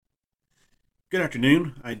Good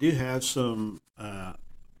afternoon. I do have some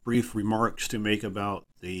brief remarks to make about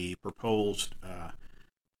the proposed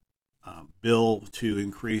bill to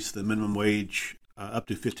increase the minimum wage up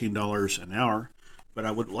to $15 an hour. But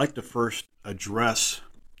I would like to first address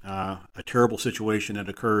a terrible situation that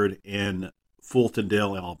occurred in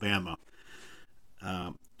Fultondale, Alabama.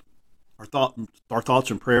 Uh, our thoughts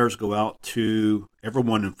and prayers go out to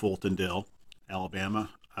everyone in Fultondale, Alabama.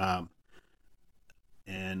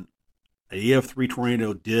 And a EF3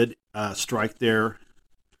 tornado did strike there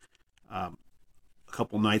a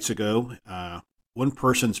couple nights ago. One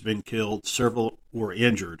person's been killed, several were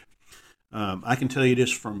injured. I can tell you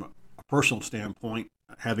this from a personal standpoint,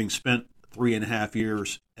 having spent 3.5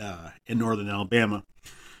 years in northern Alabama,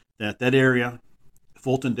 that area,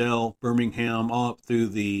 Fultondale, Birmingham, all up through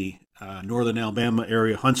the northern Alabama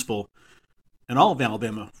area, Huntsville, and all of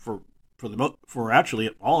Alabama for actually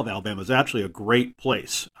all of Alabama is actually a great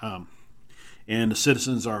place. And the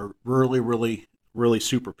citizens are really, really, really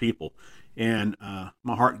super people. And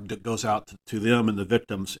my heart goes out to them and the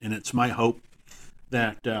victims. And it's my hope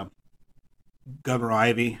that Governor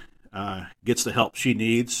Ivey gets the help she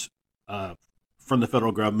needs from the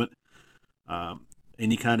federal government.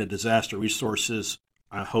 Any kind of disaster resources,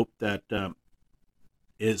 I hope that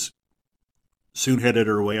is soon headed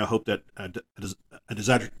her way. I hope that a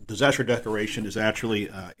disaster declaration is actually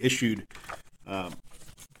issued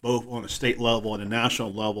both on a state level and a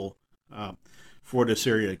national level for this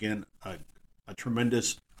area. Again, a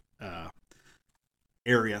tremendous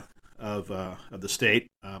area of the state,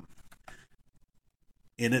 and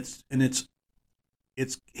it's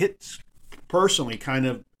hits personally kind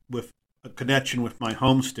of with a connection with my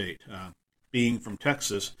home state. Being from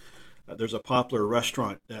Texas, there's a popular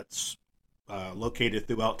restaurant that's located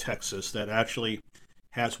throughout Texas that actually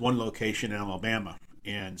has one location in Alabama,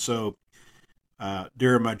 and so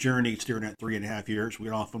during my journeys during that 3.5 years, we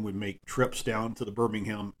often would make trips down to the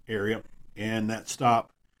Birmingham area, and that stop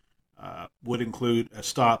would include a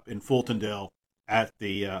stop in Fultondale at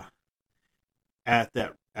the at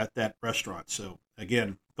that restaurant. So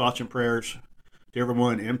again, thoughts and prayers to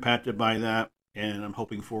everyone impacted by that, and I'm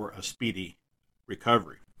hoping for a speedy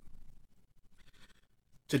recovery.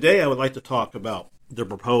 Today, I would like to talk about the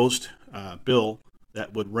proposed bill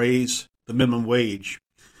that would raise the minimum wage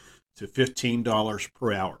to $15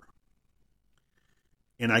 per hour.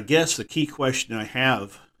 And I guess the key question I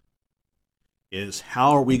have is,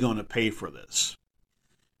 how are we going to pay for this?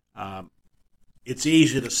 It's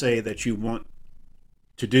easy to say that you want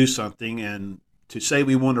to do something, and to say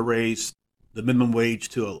we want to raise the minimum wage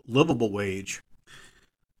to a livable wage.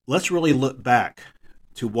 Let's really look back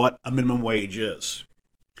to what a minimum wage is.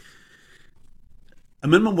 A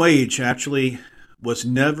minimum wage actually was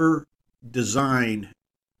never designed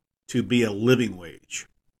to be a living wage.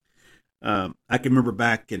 I can remember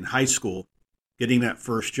back in high school getting that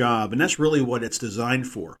first job, and that's really what it's designed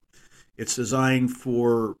for. It's designed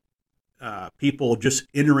for people just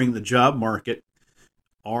entering the job market,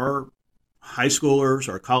 our high schoolers,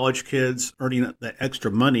 our college kids earning that extra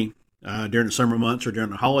money during the summer months or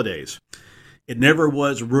during the holidays. It never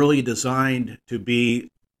was really designed to be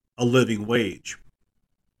a living wage.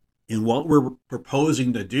 And what we're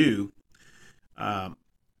proposing to do,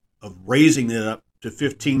 of raising it up to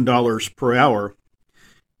 $15 per hour,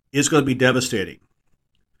 is going to be devastating.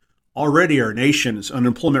 Already our nation's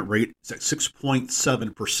unemployment rate is at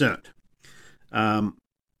 6.7%.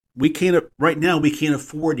 Right now we can't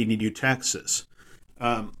afford any new taxes.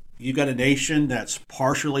 You've got a nation that's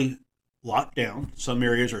partially locked down. Some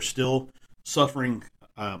areas are still suffering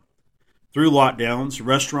through lockdowns.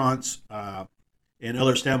 Restaurants and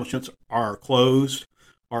other establishments are closed,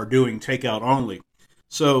 are doing takeout only.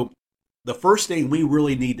 So the first thing we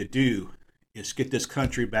really need to do is get this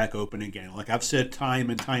country back open again. Like I've said time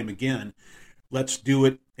and time again, let's do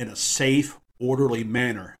it in a safe, orderly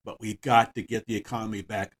manner, but we've got to get the economy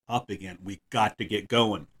back up again. We've got to get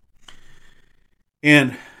going.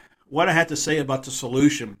 And what I have to say about the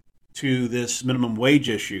solution to this minimum wage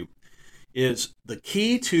issue is the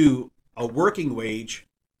key to a working wage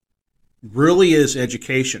really is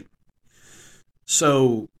education.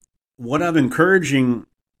 So what I'm encouraging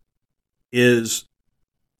is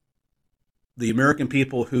the American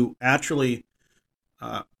people who actually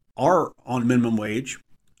are on minimum wage.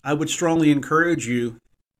 I would strongly encourage you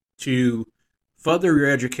to further your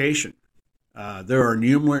education. There are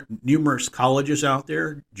numerous colleges out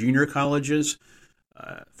there, junior colleges,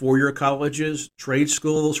 four-year colleges, trade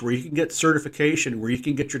schools, where you can get certification, where you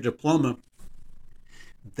can get your diploma.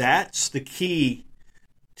 That's the key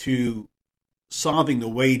to solving the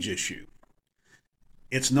wage issue.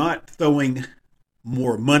 It's not throwing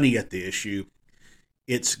more money at the issue.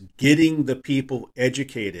 It's getting the people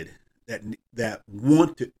educated that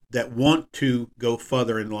want to go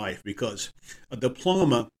further in life, because a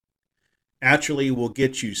diploma actually will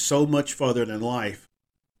get you so much further in life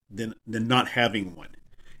than not having one.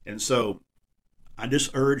 And so I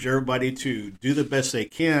just urge everybody to do the best they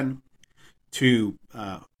can to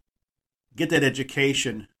get that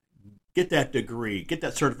education, get that degree, get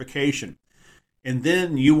that certification, and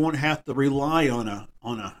then you won't have to rely on a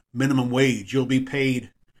minimum wage. You'll be paid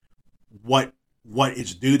what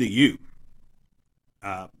is due to you.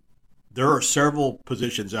 There are several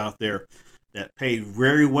positions out there that pay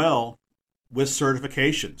very well with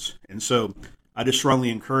certifications, and so I just strongly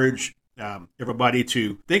encourage everybody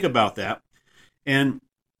to think about that, and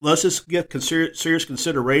let's just give serious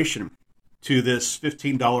consideration to this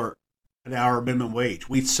 $15 an hour minimum wage.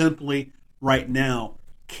 We simply right now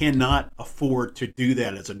cannot afford to do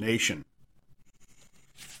that as a nation.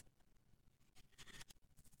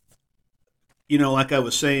 Like I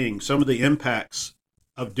was saying, some of the impacts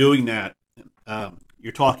of doing that,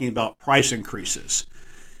 you're talking about price increases.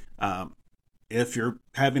 If you're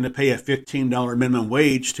having to pay a $15 minimum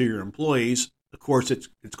wage to your employees, of course, it's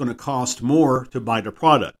going to cost more to buy the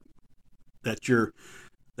product that your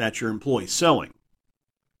employee's selling.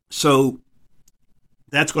 So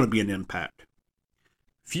that's going to be an impact.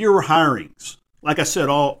 Fewer hirings. Like I said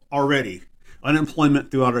already, unemployment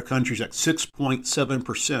throughout our country is at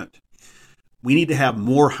 6.7%. We need to have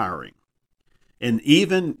more hiring. And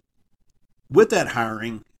even with that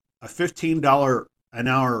hiring, a $15 an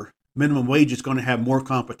hour minimum wage is going to have more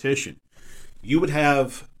competition. You would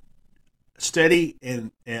have steady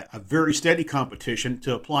and a very steady competition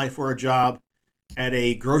to apply for a job at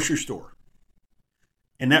a grocery store.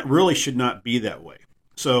 And that really should not be that way.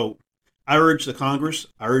 So I urge the Congress,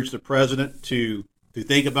 I urge the president to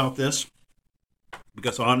think about this,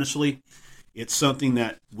 because honestly, it's something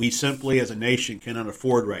that we simply as a nation cannot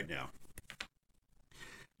afford right now.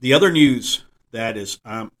 The other news that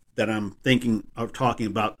I'm thinking of talking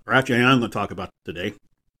about, or actually I'm going to talk about today,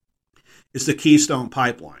 is the Keystone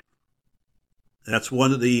Pipeline. That's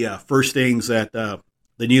one of the first things that the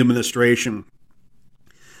new administration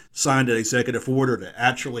signed an executive order to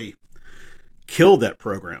actually kill that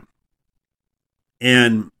program.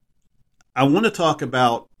 And I want to talk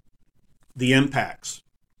about the impacts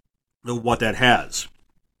of what that has.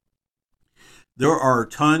 There are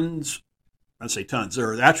there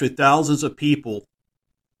are actually thousands of people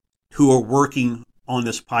who are working on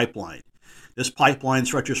this pipeline. This pipeline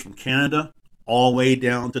stretches from Canada all the way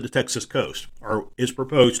down to the Texas coast, or is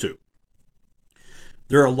proposed to.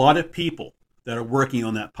 There are a lot of people that are working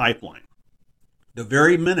on that pipeline. The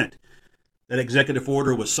very minute that executive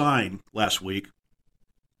order was signed last week,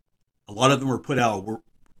 a lot of them were put out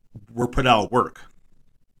of work.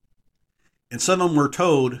 And some of them were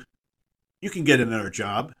told, you can get another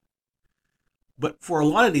job. But for a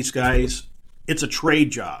lot of these guys, it's a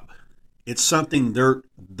trade job. It's something they're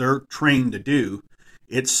trained to do.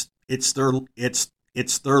 It's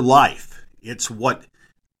their life. It's what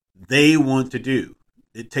they want to do.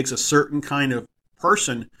 It takes a certain kind of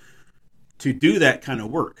person to do that kind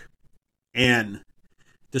of work. And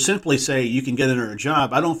to simply say you can get another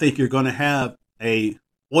job, I don't think you're going to have a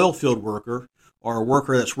oil field worker or a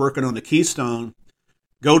worker that's working on the Keystone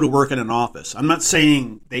go to work in an office. I'm not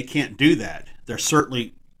saying they can't do that. They're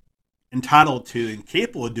certainly entitled to and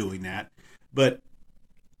capable of doing that, but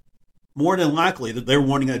more than likely that they're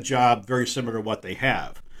wanting a job very similar to what they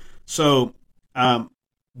have. So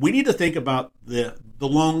we need to think about the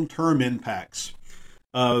long-term impacts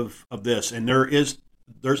of this. And there's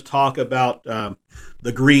talk about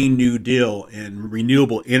the Green New Deal and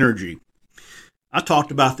renewable energy. I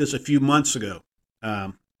talked about this a few months ago.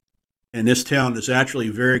 And this town is actually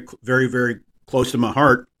very, very, very close to my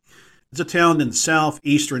heart. It's a town in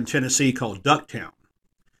southeastern Tennessee called Ducktown.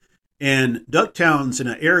 And Ducktown's in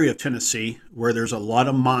an area of Tennessee where there's a lot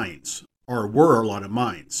of mines, or were a lot of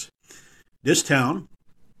mines. This town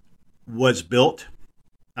was built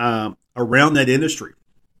around that industry.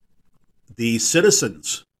 The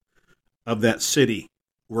citizens of that city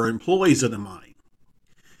were employees of the mine.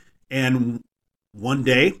 And one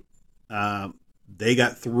day, they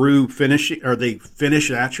got through they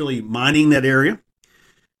finished actually mining that area.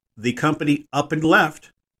 The company up and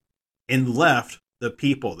left the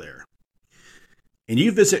people there. And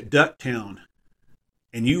you visit Ducktown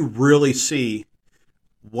and you really see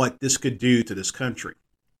what this could do to this country.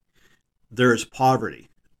 There's poverty.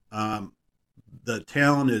 The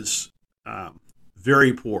town is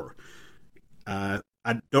very poor. I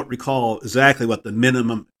don't recall exactly what the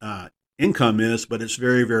minimum income is, but it's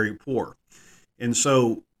very, very poor. And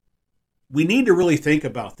so we need to really think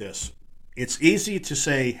about this. It's easy to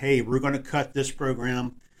say, hey, we're going to cut this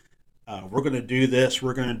program. We're going to do this.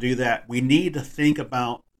 We're going to do that. We need to think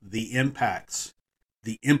about the impacts,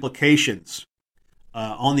 the implications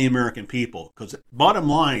on the American people, because bottom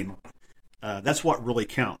line, that's what really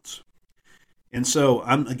counts. And so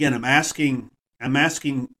I'm asking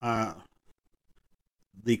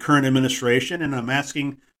the current administration, and I'm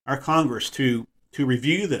asking our Congress to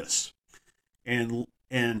review this, and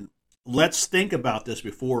let's think about this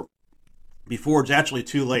before it's actually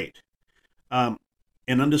too late.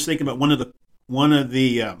 And I'm just thinking about one of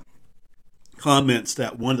the comments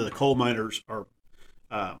that one of the coal miners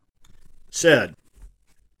said,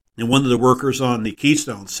 and one of the workers on the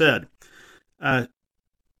Keystone said, they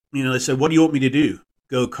said, "What do you want me to do?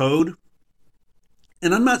 Go code?"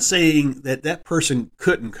 And I'm not saying that person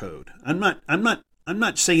couldn't code. I'm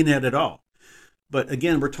not saying that at all. But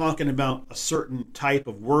again, we're talking about a certain type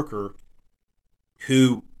of worker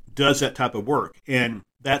who does that type of work, and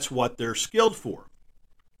that's what they're skilled for.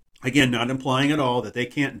 Again, not implying at all that they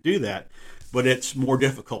can't do that, but it's more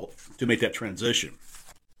difficult to make that transition.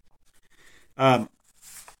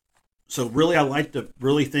 So really, I like to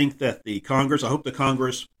really think that I hope the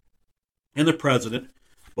Congress and the President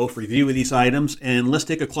both review these items, and let's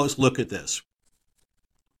take a close look at this.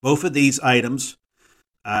 Both of these items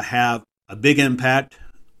have a big impact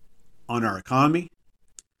on our economy,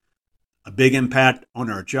 a big impact on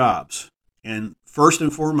our jobs. And first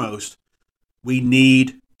and foremost, we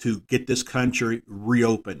need to get this country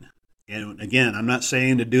reopened. And again, I'm not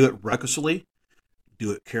saying to do it recklessly,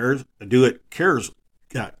 do it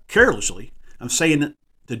carelessly. I'm saying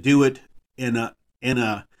to do it in a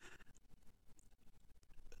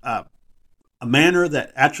manner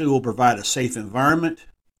that actually will provide a safe environment,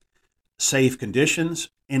 safe conditions,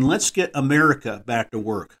 and let's get America back to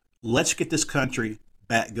work. Let's get this country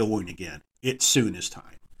back going again. It soon is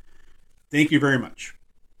time. Thank you very much.